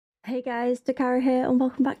Hey guys, Dakara here and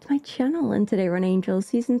welcome back to my channel, and today we're on Angels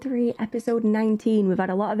Season 3 Episode 19. We've had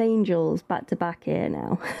a lot of Angels back to back here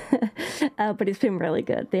now, but it's been really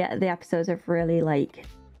good. The episodes have really like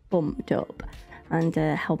bumped up and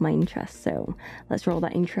held my interest, so let's roll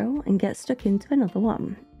that intro and get stuck into another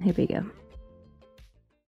one. Here we go.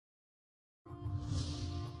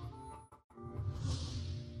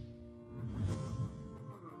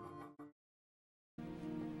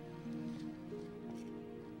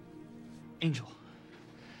 Angel.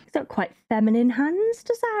 He's got quite feminine hands,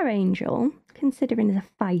 does our Angel, considering he's a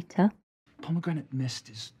fighter. Pomegranate mist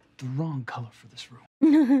is the wrong color for this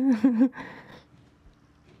room.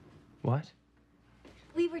 What?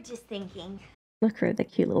 We were just thinking. Look at the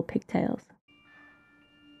cute little pigtails.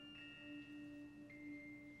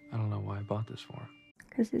 I don't know why I bought this for.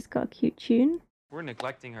 Because it's got a cute tune. We're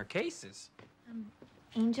neglecting our cases.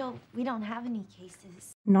 Angel, we don't have any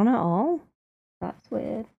cases. None at all? That's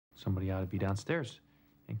weird. Somebody ought to be downstairs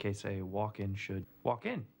in case a walk-in should walk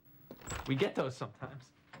in. We get those sometimes.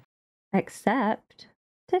 Except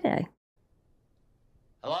today.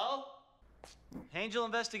 Hello? Angel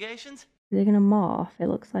Investigations? They're gonna morph. It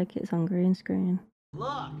looks like it's on green screen.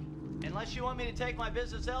 Look, unless you want me to take my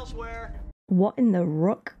business elsewhere. What in the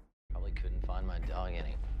rook? Probably couldn't find my dog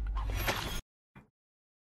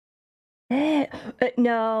any.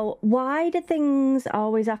 No. Why do things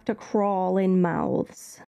always have to crawl in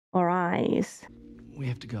mouths or eyes? We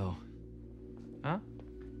have to go. Huh?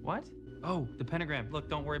 What? Oh, the pentagram. Look,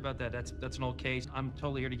 don't worry about that. That's an old case. I'm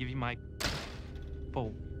totally here to give you my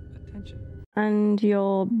full attention. And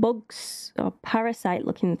your bugs or parasite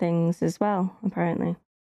looking things as well, apparently.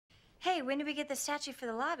 Hey, when do we get the statue for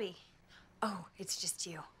the lobby? Oh, it's just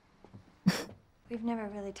you. We've never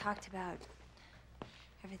really talked about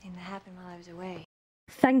everything that happened while I was away.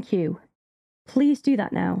 Thank you. Please do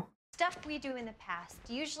that now. Stuff we do in the past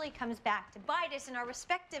usually comes back to bite us in our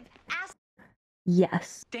respective ass.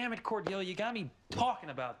 Yes. Damn it, Cordelia, you got me talking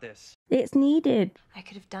about this. It's needed. I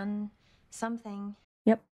could have done something.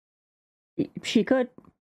 Yep. She could.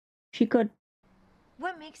 She could.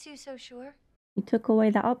 What makes you so sure? You took away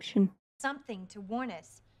that option. Something to warn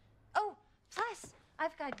us. Oh, plus,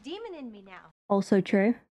 I've got demon in me now. Also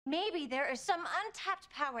true. Maybe there is some untapped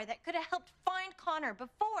power that could have helped find Connor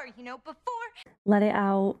before, before. Let it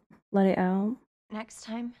out. Let it out. Next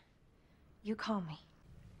time, you call me.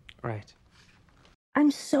 Right. I'm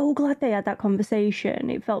so glad they had that conversation.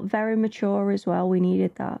 It felt very mature as well. We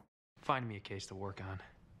needed that. Find me a case to work on.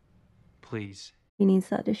 Please. He needs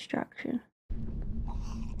that distraction.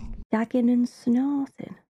 Gagging and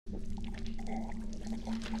snorting.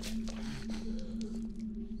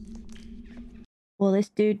 Well, this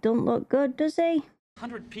dude don't look good, does he?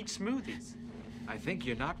 100 peak smoothies. I think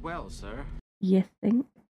you're not well, sir. You think?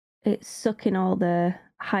 It's sucking all the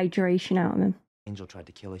hydration out of him. Angel tried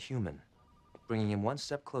to kill a human, bringing him one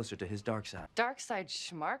step closer to his dark side. Dark side,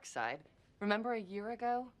 schmark side. Remember a year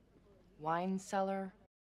ago? Wine cellar.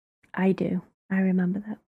 I do. I remember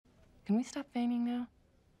that. Can we stop feigning now?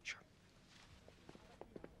 Sure.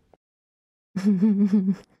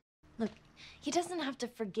 Look, he doesn't have to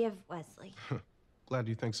forgive Wesley. Glad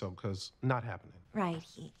you think so, because not happening. Right,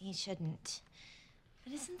 he shouldn't.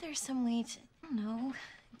 But isn't there some way to, I don't know,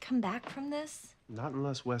 come back from this? Not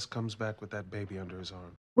unless Wes comes back with that baby under his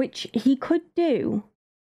arm. Which he could do.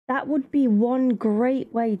 That would be one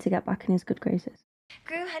great way to get back in his good graces.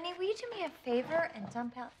 Gru, honey, will you do me a favor and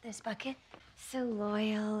dump out this bucket? So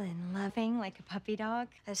loyal and loving, like a puppy dog.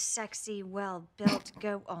 A sexy, well-built,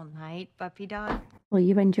 go-all-night puppy dog. Well,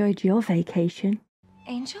 you enjoyed your vacation.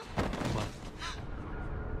 Angel? What?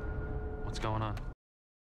 What's going on?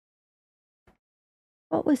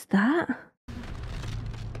 What was that?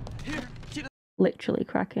 Here, get Literally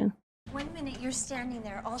cracking. 1 minute you're standing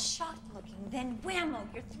there all shocked looking, then whammo,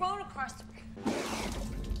 you're thrown across the...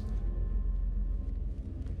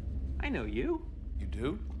 I know you. You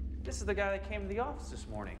do? This is the guy that came to the office this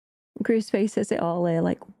morning. Gru's face says it all there,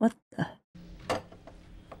 like, what the?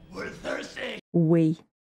 We're thirsty.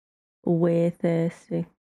 We're thirsty.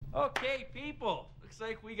 Okay, people. Looks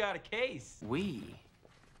like we got a case. We.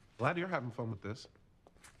 Glad you're having fun with this.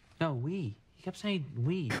 No, we. He kept saying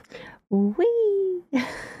we. Wee.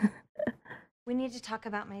 We need to talk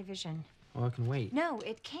about my vision. Well, I can wait. No,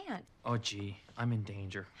 it can't. Oh, gee. I'm in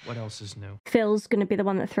danger. What else is new? Phil's gonna be the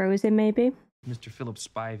one that throws him, maybe. Mr. Philip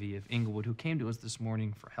Spivey of Inglewood, who came to us this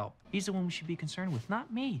morning for help. He's the one we should be concerned with,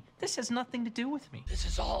 not me. This has nothing to do with me. This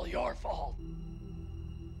is all your fault.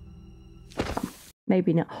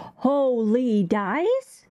 Maybe not. Holy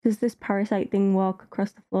dies? Does this parasite thing walk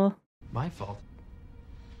across the floor? My fault.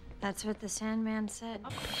 That's what the Sandman said.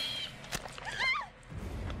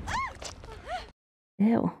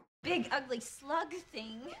 Ew. Big ugly slug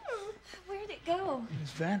thing. Where'd it go?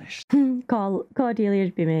 It's vanished.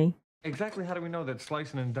 Cordelia'd be me. Exactly how do we know that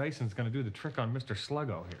slicing and dicing is going to do the trick on Mr.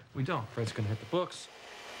 Sluggo here? We don't. Fred's gonna hit the books,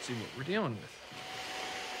 see what we're dealing with.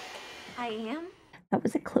 I am? That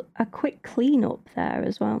was a quick clean-up there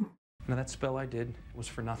as well. Now, that spell I did was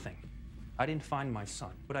for nothing. I didn't find my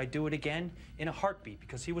son. Would I do it again? In a heartbeat,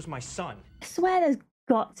 because he was my son. I swear there's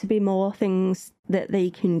got to be more things that they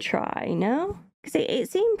can try, no? Because it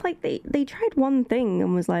seemed like they tried one thing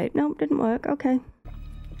and was like, nope, didn't work, okay.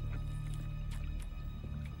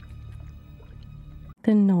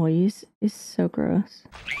 The noise is so gross.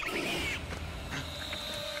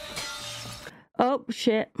 Oh,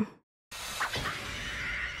 shit.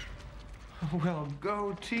 Well,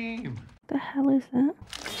 go team. The hell is that?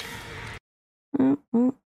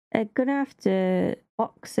 They're gonna have to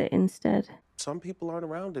box it instead. Some people aren't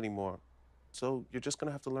around anymore, so you're just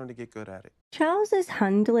gonna have to learn to get good at it. Charles is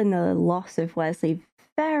handling the loss of Wesley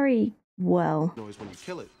very well. Noise when you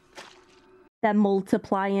kill it. They're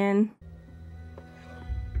multiplying.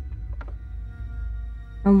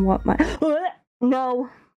 And what my... No.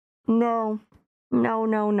 No. No,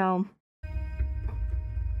 no, no.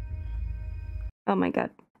 Oh my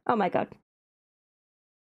god. Oh my god.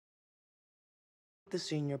 The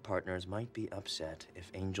senior partners might be upset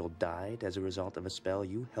if Angel died as a result of a spell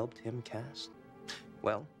you helped him cast.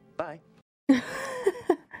 Well, bye.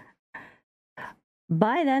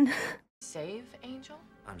 Bye then. Save Angel?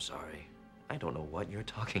 I'm sorry. I don't know what you're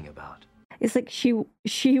talking about. It's like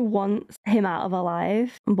she wants him out of her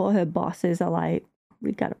life, but her bosses are like,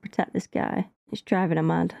 we gotta protect this guy. It's driving her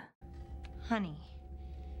mad. Honey,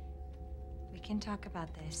 we can talk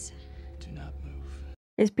about this. Do not move.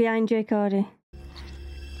 It's behind Jay Cody.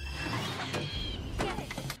 I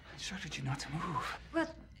instructed you not to move. Well,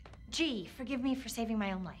 gee, forgive me for saving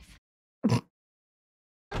my own life.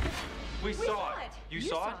 We saw it. You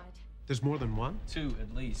saw it? There's more than one? 2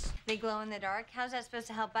 at least. They glow in the dark? How's that supposed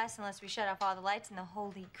to help us unless we shut off all the lights and the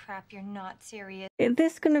holy crap, you're not serious.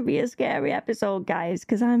 This is gonna be a scary episode, guys,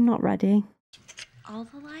 because I'm not ready. All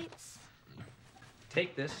the lights?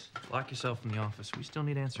 Take this. Lock yourself in the office. We still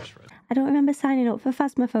need answers, Fred. I don't remember signing up for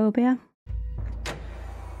Phasmophobia.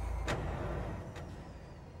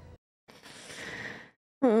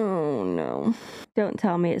 Oh no. Don't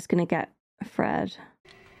tell me it's gonna get Fred.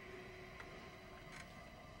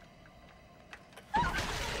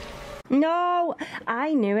 No!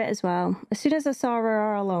 I knew it as well. As soon as I saw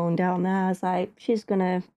her all alone down there, I was like, she's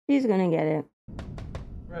gonna get it.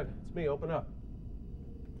 Fred, it's me. Open up.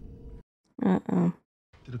 Uh-oh.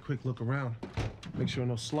 Did a quick look around. Make sure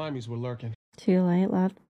no slimies were lurking. Too late,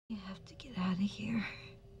 lad. You have to get out of here.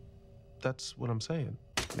 That's what I'm saying.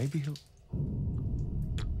 Maybe he'll...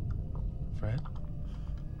 Fred?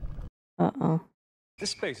 Uh-oh. This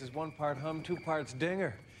space is 1 part hum, 2 parts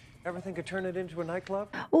dinger. Everything could turn it into a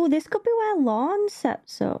nightclub? Oh, this could be where Lorne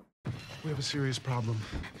sets up. We have a serious problem.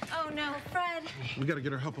 Oh no, Fred! We gotta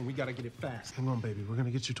get her help and we gotta get it fast. Hang on, baby. We're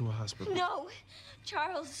gonna get you to a hospital. No!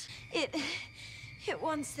 Charles, it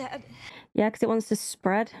wants that. Yeah, because it wants to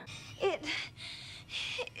spread.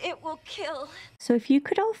 It will kill. So if you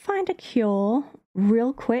could all find a cure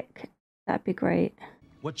real quick, that'd be great.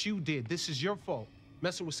 What you did, this is your fault.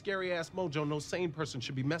 Messing with scary-ass Mojo, no sane person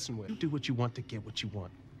should be messing with. You do what you want to get what you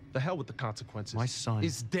want. The hell with the consequences. My son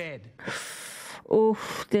is dead.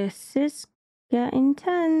 Oof, this is getting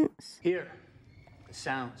tense. Here, the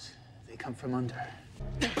sounds, they come from under.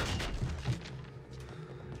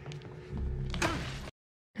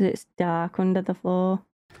 Because it's dark under the floor.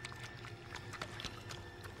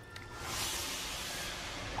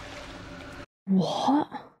 What?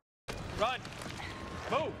 Run!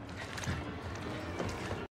 Move!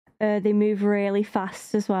 They move really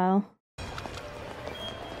fast as well.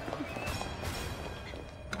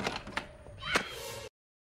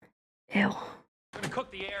 Ew. We're gonna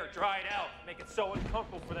cook the air, dry it out, make it so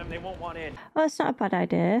uncomfortable for them they won't want in. Oh, that's not a bad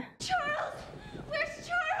idea. Charles! Where's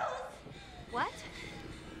Charles? What?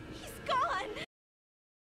 He's gone!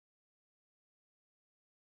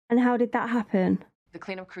 And how did that happen? The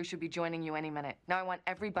cleanup crew should be joining you any minute. Now I want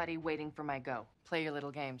everybody waiting for my go. Play your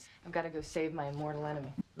little games. I've got to go save my immortal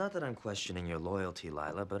enemy. Not that I'm questioning your loyalty,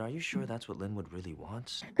 Lila, but are you sure that's what Linwood really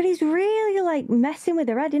wants? But he's really, like, messing with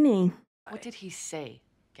her head, isn't he? What did he say,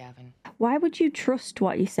 Gavin? Why would you trust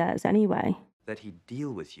what he says, anyway? That he'd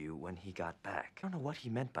deal with you when he got back. I don't know what he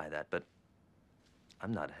meant by that, but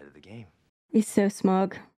I'm not ahead of the game. He's so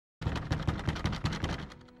smug.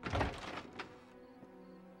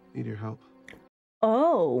 Need your help.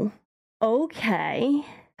 Oh, okay.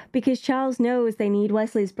 Because Charles knows they need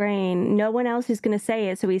Wesley's brain. No one else is going to say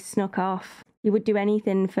it, so he's snuck off. He would do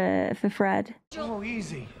anything for Fred. Oh,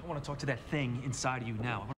 easy. I want to talk to that thing inside of you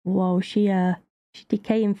now. Whoa, she's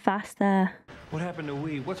decaying fast there. What happened to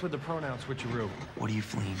we? What's with the pronoun switcheroo? What are you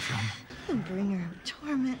fleeing from? The bringer of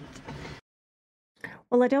torment.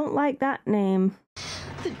 Well, I don't like that name.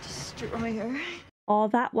 The destroyer. Or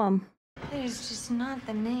that one. It is just not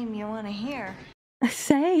the name you want to hear.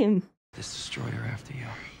 Same. This destroyer after you.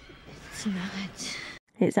 It's not.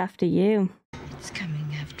 It's after you. It's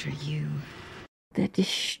coming after you. The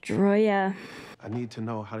destroyer. I need to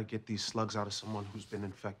know how to get these slugs out of someone who's been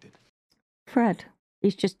infected. Fred.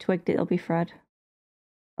 He's just twigged it'll be Fred.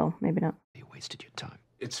 Oh, maybe not. You wasted your time.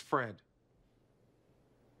 It's Fred.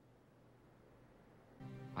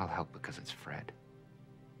 I'll help because it's Fred.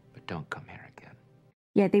 But don't come here again.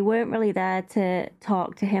 Yeah, they weren't really there to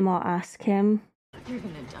talk to him or ask him. You're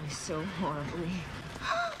gonna die so horribly.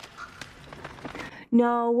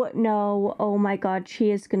 No. Oh my god,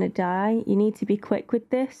 she is gonna die. You need to be quick with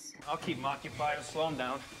this. I'll keep him occupied and slow him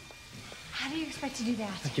down. How do you expect to do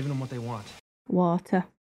that? I'm giving them what they want. Water.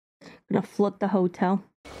 Gonna flood the hotel.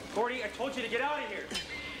 Gordy, I told you to get out of here.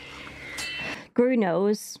 Gru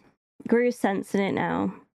knows. Gru's sensing it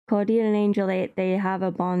now. Cordy and Angel, they have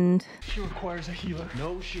a bond. She requires a healer.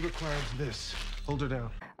 No, she requires this. Hold her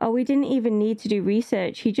down. Oh, we didn't even need to do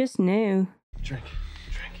research. He just knew. Drink.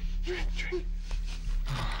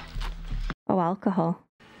 Oh, alcohol.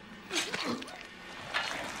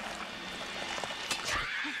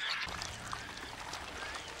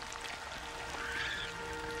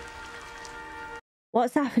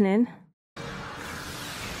 What's happening?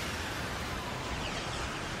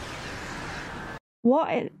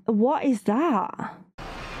 What is that?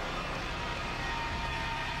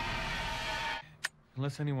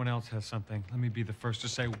 Unless anyone else has something, let me be the first to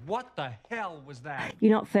say, what the hell was that?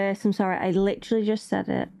 You're not first, I'm sorry. I literally just said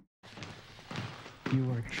it. You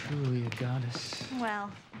are truly a goddess. Well,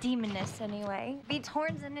 demoness anyway. Beats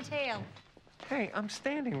horns and a tail. Hey, I'm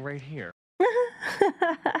standing right here.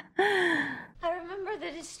 I remember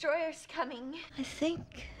the destroyer's coming. I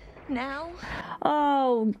think now.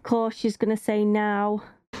 Oh, of course she's gonna say now.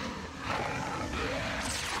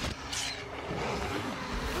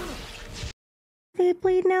 The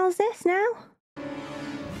bleeding hell's this now?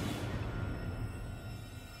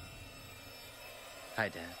 Hi,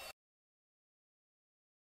 Dad.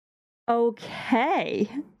 Okay.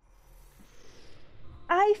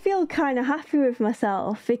 I feel kind of happy with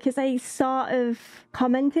myself because I sort of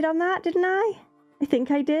commented on that, didn't I? I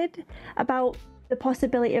think I did, about the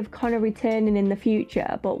possibility of Connor returning in the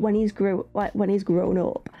future, but when he's grown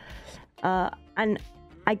up. And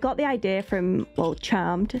I got the idea from, well,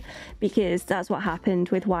 Charmed, because that's what happened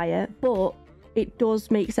with Wyatt, but it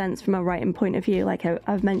does make sense from a writing point of view, like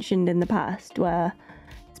I've mentioned in the past, where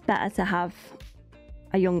it's better to have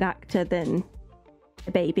a young actor than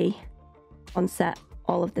a baby on set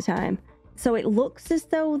all of the time. So it looks as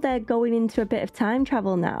though they're going into a bit of time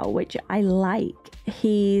travel now, which I like.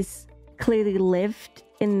 He's clearly lived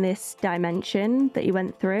in this dimension that he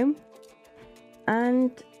went through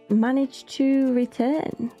and managed to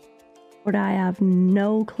return, but I have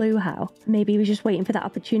no clue how. Maybe he was just waiting for that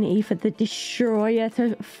opportunity for the destroyer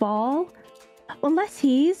to fall, unless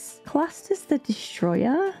he's classed as the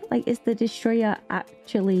destroyer. Like, is the destroyer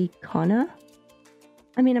actually Connor?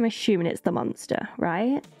 I mean, I'm assuming it's the monster,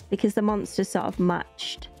 right? Because the monster sort of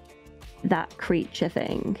matched that creature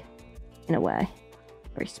thing in a way,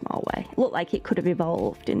 very small way. It looked like it could have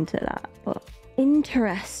evolved into that, but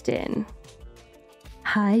interesting.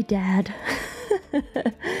 Hi, Dad.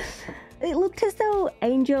 It looked as though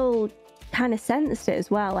Angel kind of sensed it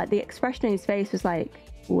as well. Like, the expression on his face was like,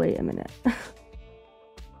 wait a minute.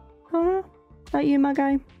 Connor, that you, my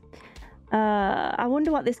guy? I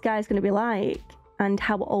wonder what this guy's going to be like and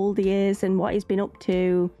how old he is and what he's been up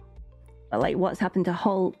to. Like, what's happened to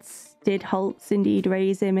Holtz? Did Holtz indeed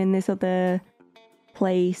raise him in this other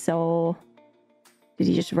place, or did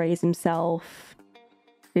he just raise himself?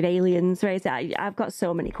 Did aliens raise it? I've got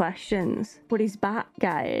so many questions. But he's back,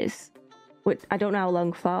 guys. I don't know how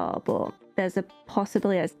long for, but there's a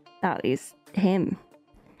possibility that is him.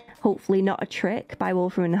 Hopefully not a trick by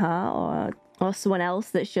Wolfram and Hart or someone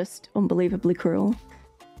else that's just unbelievably cruel.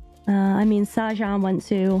 I mean, Sarjan went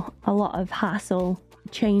to a lot of hassle to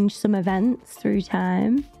change some events through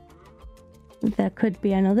time. There could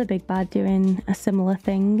be another big bad doing a similar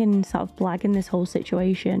thing and sort of blagging this whole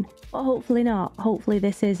situation. But hopefully not. Hopefully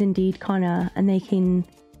this is indeed Connor and they can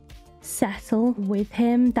settle with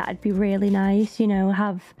him. That'd be really nice, you know,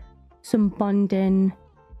 have some bonding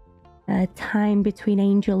time between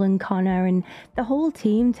Angel and Connor and the whole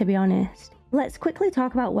team, to be honest. Let's quickly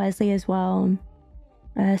talk about Wesley as well.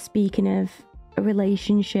 Speaking of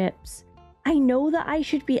relationships. I know that I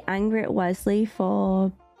should be angry at Wesley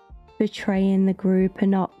for betraying the group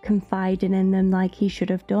and not confiding in them like he should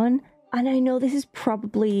have done. And I know this is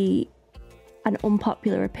probably an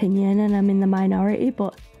unpopular opinion and I'm in the minority,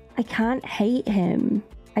 but I can't hate him.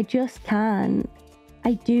 I just can't.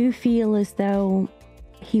 I do feel as though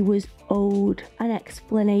he was owed an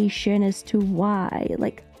explanation as to why.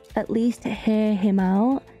 Like, at least hear him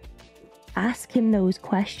out. Ask him those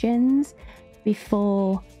questions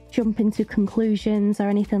before jumping to conclusions or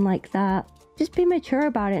anything like that. Just be mature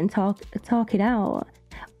about it and talk it out.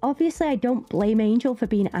 Obviously, I don't blame Angel for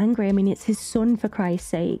being angry. I mean, it's his son, for Christ's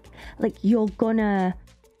sake. Like, you're gonna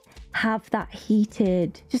have that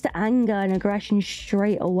heated, just anger and aggression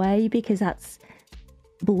straight away because that's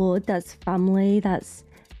blood, that's family, that's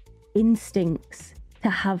instincts to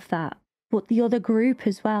have that. But the other group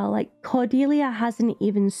as well, like Cordelia hasn't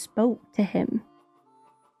even spoke to him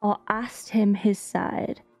or asked him his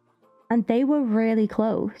side. And they were really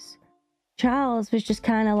close. Charles was just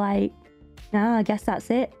kind of like, nah, I guess that's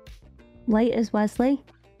it. Laters, Wesley.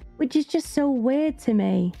 Which is just so weird to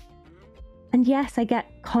me. And yes, I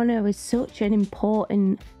get Connor is such an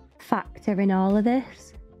important factor in all of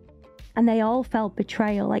this. And they all felt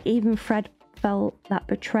betrayal. Like, even Fred felt that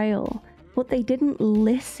betrayal. But they didn't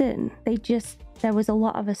listen. There was a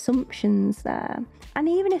lot of assumptions there. And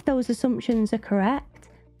even if those assumptions are correct,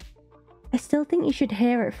 I still think you should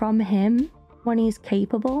hear it from him when he's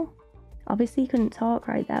capable. Obviously, he couldn't talk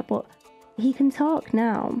right there, but he can talk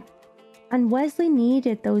now. And Wesley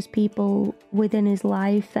needed those people within his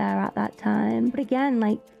life there at that time. But again,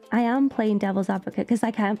 like, I am playing devil's advocate because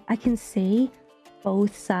I can see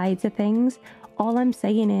both sides of things. All I'm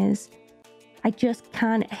saying is, I just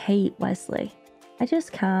can't hate Wesley. I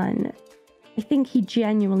just can't. I think he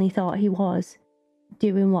genuinely thought he was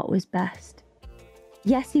doing what was best.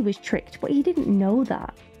 Yes, he was tricked, but he didn't know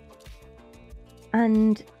that.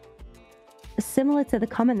 And similar to the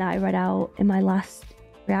comment that I read out in my last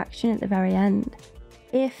reaction at the very end,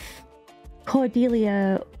 if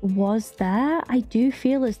Cordelia was there, I do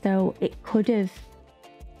feel as though it could have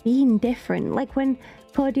been different. Like when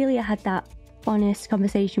Cordelia had that honest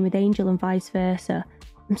conversation with Angel and vice versa.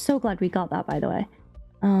 I'm so glad we got that, by the way.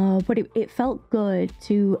 But it felt good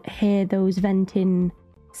to hear those venting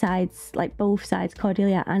sides, like both sides,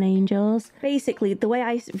 Cordelia and Angel's. Basically, the way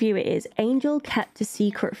I view it is Angel kept a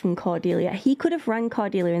secret from Cordelia. He could have rang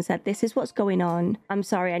Cordelia and said, this is what's going on. I'm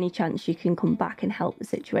sorry, any chance you can come back and help the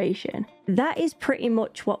situation? That is pretty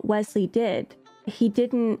much what Wesley did. He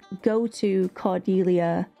didn't go to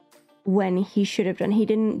Cordelia when he should have done. He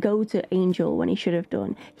didn't go to Angel when he should have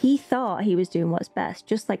done. He thought he was doing what's best,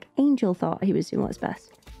 just like Angel thought he was doing what's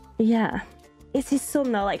best. Yeah, it's his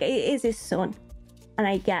son though. Like, it is his son. And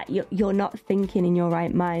I get you're not thinking in your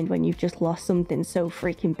right mind when you've just lost something so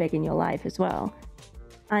freaking big in your life as well.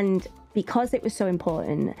 And because it was so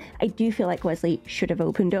important, I do feel like Wesley should have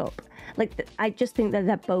opened up. Like, I just think that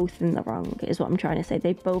they're both in the wrong, is what I'm trying to say.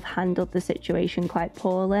 They both handled the situation quite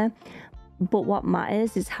poorly. But what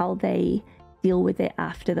matters is how they deal with it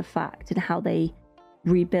after the fact and how they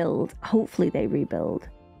rebuild. Hopefully they rebuild.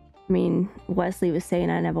 I mean, Wesley was saying,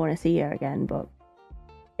 I never want to see her again, but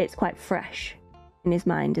it's quite fresh in his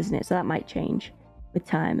mind, isn't it? So that might change with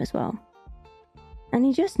time as well. And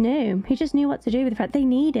he just knew what to do with Fred. They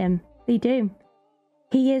need him. They do.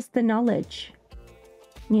 He is the knowledge.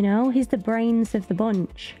 You know, he's the brains of the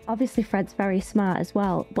bunch. Obviously, Fred's very smart as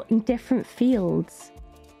well, but in different fields.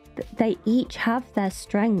 They each have their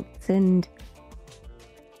strengths, and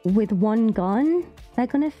with one gone, they're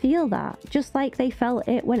gonna feel that. Just like they felt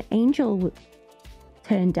it when Angel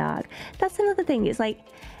turned dark. That's another thing. It's like,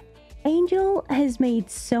 Angel has made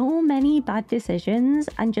so many bad decisions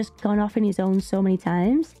and just gone off in his own so many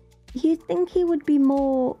times. You'd think he would be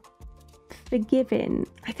more forgiving.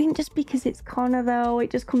 I think just because it's Connor though, it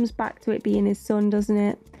just comes back to it being his son, doesn't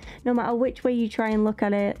it? No matter which way you try and look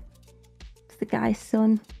at it, it's the guy's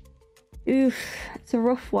son. Oof, it's a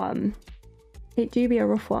rough one. It do be a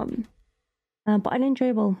rough one. But an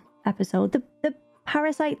enjoyable episode. The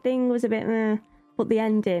parasite thing was a bit meh, but the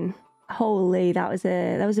ending, holy, that was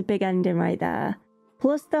a big ending right there.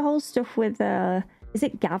 Plus the whole stuff with is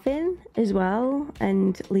it Gavin as well,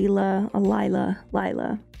 and Lila.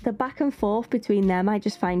 The back and forth between them I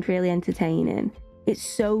just find really entertaining. It's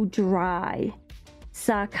so dry,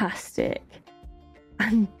 sarcastic,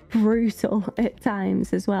 and brutal at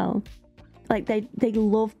times as well. Like, they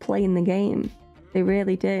love playing the game. They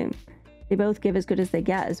really do. They both give as good as they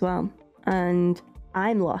get as well. And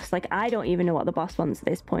I'm lost. Like, I don't even know what the boss wants at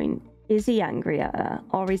this point. Is he angry at her?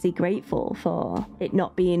 Or is he grateful for it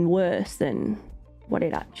not being worse than what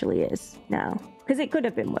it actually is now. Because it could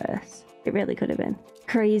have been worse. It really could have been.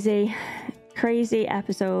 Crazy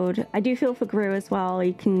episode. I do feel for Gru as well.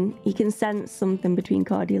 You can sense something between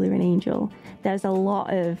Cordelia and Angel. There's a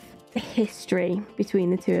lot of history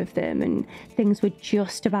between the two of them, and things were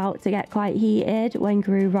just about to get quite heated when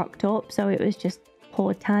Gru rocked up, so it was just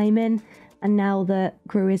poor timing. And now that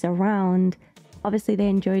Gru is around, obviously they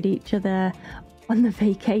enjoyed each other on the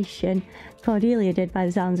vacation. Cordelia did, by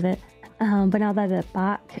the sounds of it, but now that they're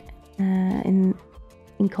back in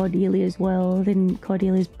Cordelia's world, in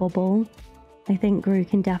Cordelia's bubble, I think Gru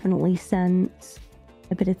can definitely sense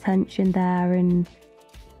a bit of tension there and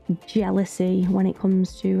jealousy when it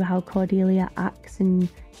comes to how Cordelia acts and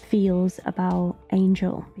feels about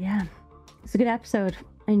Angel. Yeah, it's a good episode.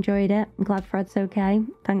 I enjoyed it. I'm glad Fred's okay.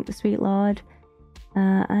 Thank the sweet Lord.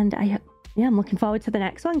 And I'm looking forward to the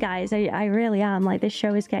next one, guys. I really am. Like, this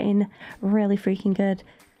show is getting really freaking good.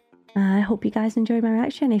 I hope you guys enjoyed my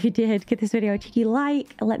reaction. If you did, give this video a cheeky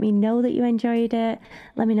like. Let me know that you enjoyed it.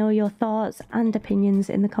 Let me know your thoughts and opinions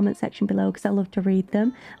in the comment section below, because I love to read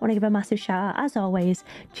them. I want to give a massive shout out, as always,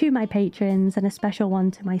 to my patrons, and a special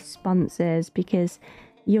one to my sponsors, because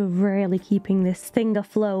you're really keeping this thing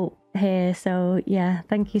afloat here. So yeah,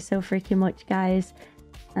 thank you so freaking much, guys.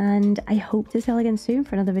 And I hope to see you all again soon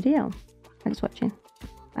for another video. Thanks for watching.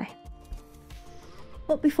 Bye.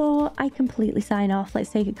 But before I completely sign off, let's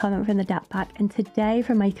take a comment from the DAP pack. And today,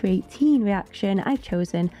 for my 318 reaction, I've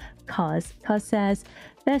chosen Cos. Cos says,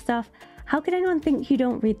 first off, how can anyone think you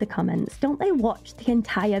don't read the comments? Don't they watch the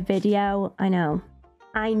entire video?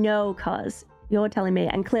 I know, Cos. You're telling me,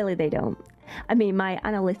 and clearly they don't. I mean, my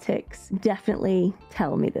analytics definitely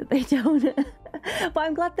tell me that they don't. But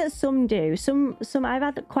I'm glad that some do. Some I've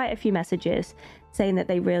had quite a few messages saying that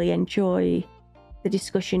they really enjoy the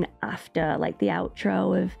discussion after, like the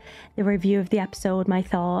outro of the review of the episode, my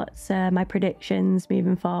thoughts, my predictions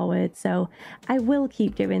moving forward. So I will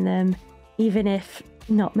keep doing them, even if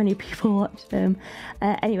not many people watch them.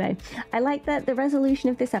 Anyway, I like that the resolution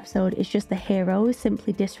of this episode is just the heroes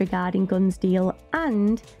simply disregarding Gunn's deal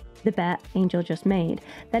and the bet Angel just made.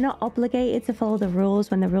 They're not obligated to follow the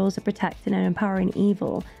rules when the rules are protecting and empowering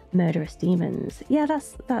evil, murderous demons. Yeah,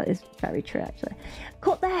 that is very true, actually.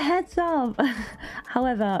 Cut their heads off.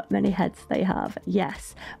 However many heads they have.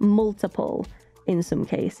 Yes, multiple in some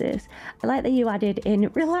cases. I like that you added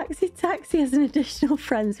in Relaxy Taxi as an additional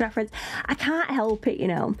Friends reference. I can't help it, you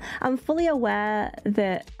know. I'm fully aware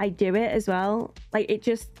that I do it as well. Like, it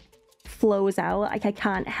just flows out. Like, I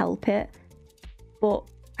can't help it. But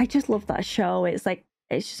I just love that show. It's like,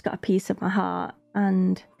 it's just got a piece of my heart.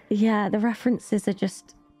 And yeah, the references are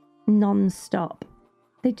just non-stop.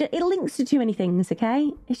 It links to too many things,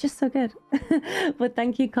 okay? It's just so good. But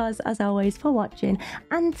thank you, Cos, as always, for watching.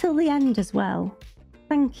 And till the end as well.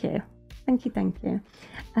 Thank you. Thank you.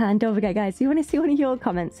 And don't forget, guys, if you want to see one of your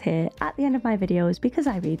comments here at the end of my videos, because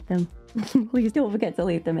I read them, please don't forget to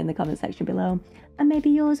leave them in the comment section below. And maybe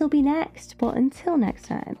yours will be next. But until next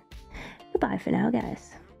time, goodbye for now,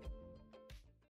 guys.